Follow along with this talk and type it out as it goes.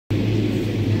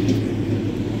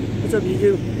What's up,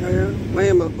 YouTube?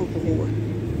 Miami, Oklahoma.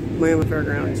 Miami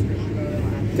Fairgrounds.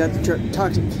 Got the truck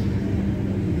Toxic.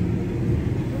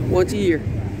 Once a year.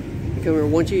 They come here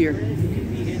once a year.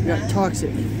 Got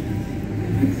Toxic.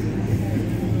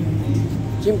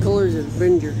 Jim Coalor's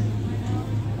Avenger.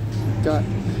 Got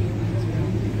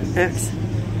Axe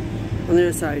on the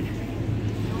other side.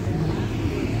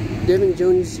 Devin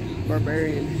Jones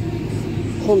Barbarian.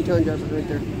 Hometown driver right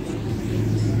there.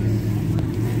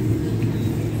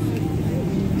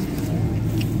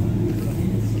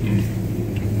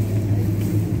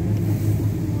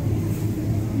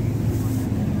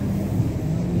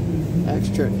 Axe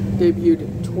truck debuted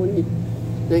in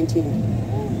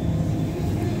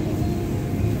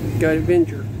 2019. Got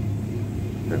Avenger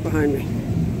right behind me.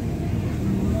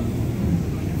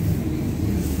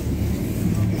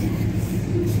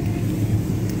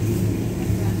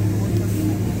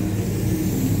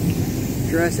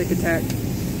 Jurassic Attack.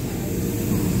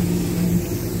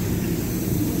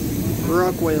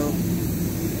 Rockwell.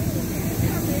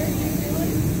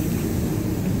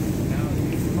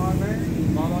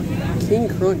 King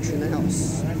Crunch in the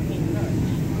house.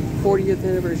 40th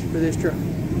anniversary for this truck.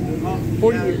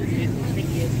 40 years. He's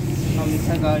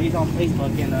on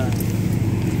Facebook and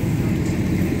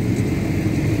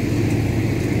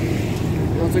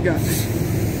We also got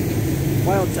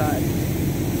Wild Side.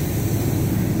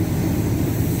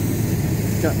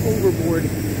 Got Overboard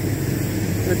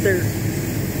right there.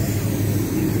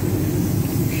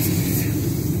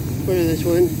 What is this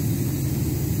one?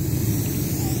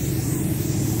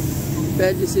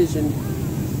 Bad Decision.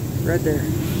 Right there.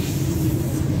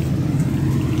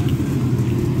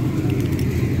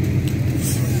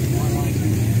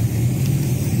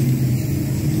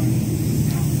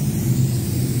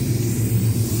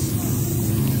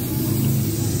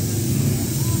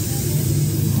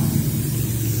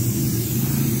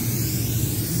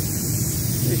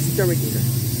 Exterminator.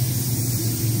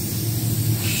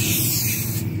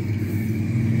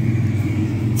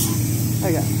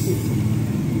 I got it.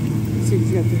 See if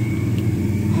you got there.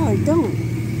 Oh, I don't.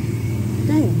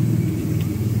 Dang.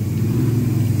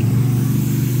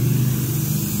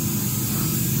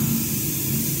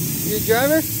 You a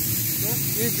driver? Yeah.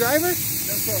 You a driver?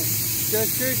 Yes, sir.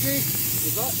 Just crew chief?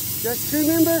 What's that? Just crew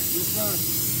member? Yes, sir.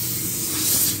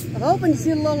 I'm hoping to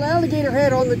see a little alligator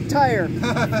head on the tire.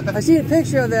 I seen a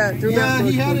picture of that through Yeah,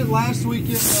 he had it last week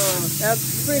in at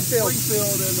Springfield.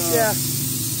 And yeah.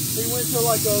 He went to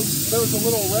like there was a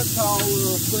little reptile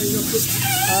thing up there.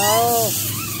 Oh.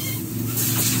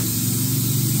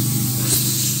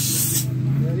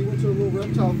 Yeah, he went to a little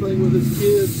reptile thing with his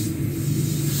kids.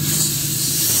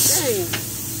 Dang.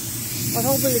 I was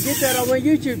hoping to get that on my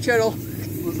YouTube channel.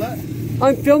 What's that?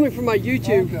 I'm filming for my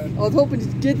YouTube. Okay. I was hoping to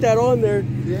get that on there.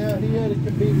 Yeah, he had it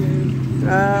to be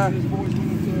there. His boys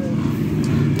went to a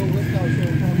little reptile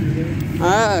show probably there.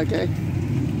 Ah, okay.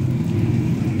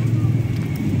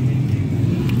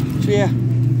 So yeah,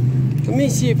 let me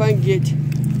see if I can get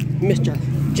Mr.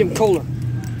 Jim Coalor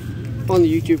on the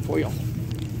YouTube for y'all.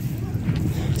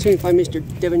 See if I find Mr.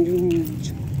 Devin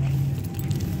Jones.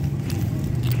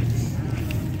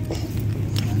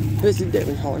 This is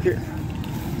Devin Coalor here.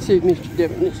 See if Mr.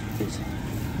 Devin is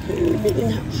in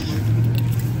the house.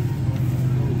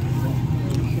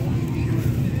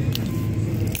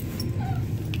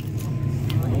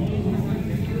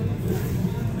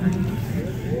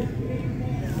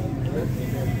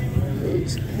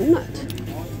 He's not.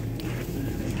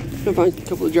 I'll find a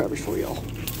couple of drivers for y'all.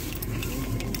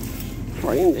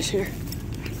 Before I end this here.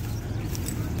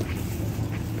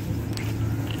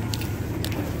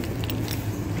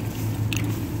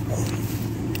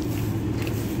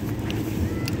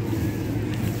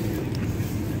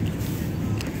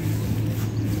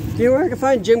 Do you know where I can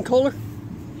find Jim Coalor?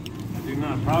 I do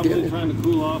not. Probably trying to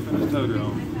cool off in his toter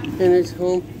home. In his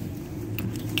home?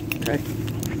 Okay.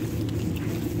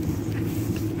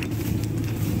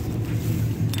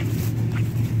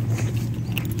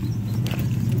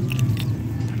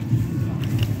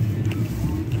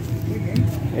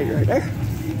 Hey, right there.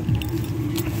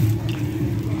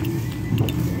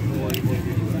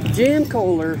 Jim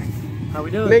Coalor. how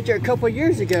we doing? Met you a couple of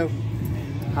years ago.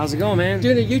 How's it going, man?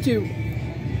 Doing a YouTube.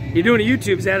 You doing a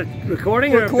YouTube? Is that a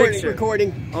recording or a picture?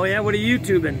 Recording. Oh yeah, what are you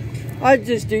YouTubing? I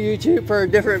just do YouTube for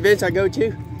different events I go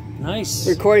to. Nice.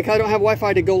 Recording, 'cause I don't have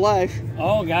Wi-Fi to go live.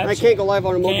 Oh, gotcha. I can't go live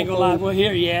on a mobile Can't go phone. live. Well,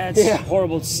 here, yeah, it's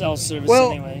horrible cell service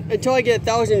Well, anyway. until I get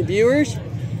 1,000 viewers,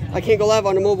 I can't go live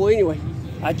on a mobile anyway.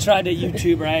 I tried a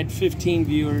YouTuber. I had 15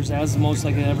 viewers. That was the most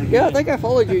I could ever get. Yeah, I think I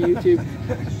followed your YouTube.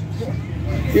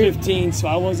 15, so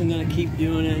I wasn't gonna keep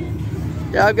doing it.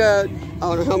 Yeah, I've got, I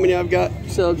don't know how many I've got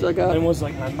subs I got. It was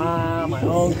like my mom, my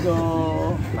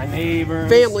uncle, my neighbors.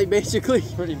 Family, basically.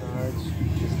 Pretty much.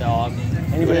 His dog.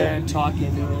 Anybody Yeah. that talk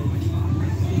into it.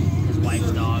 His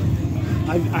wife's dog.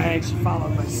 I actually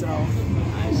followed myself.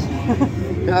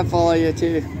 Nice. I follow you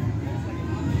too.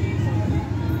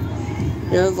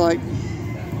 Yeah, it's like,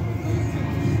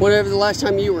 whatever the last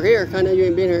time you were here, I know you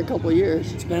ain't been here in a couple of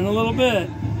years. It's been a little bit.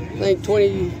 I think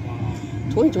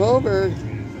 2012 or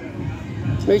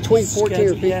maybe 2014 or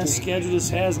 15. Yeah, schedule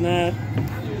just has not.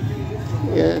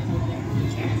 Yeah.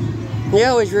 Yeah, I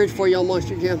always rooted for you on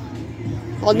Monster Jam.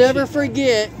 I'll never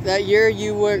forget that year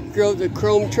you drove the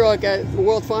chrome truck at the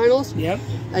World Finals. Yep.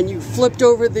 And you flipped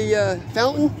over the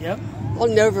fountain. Yep. I'll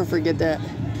never forget that.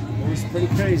 It was pretty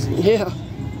crazy. Yeah.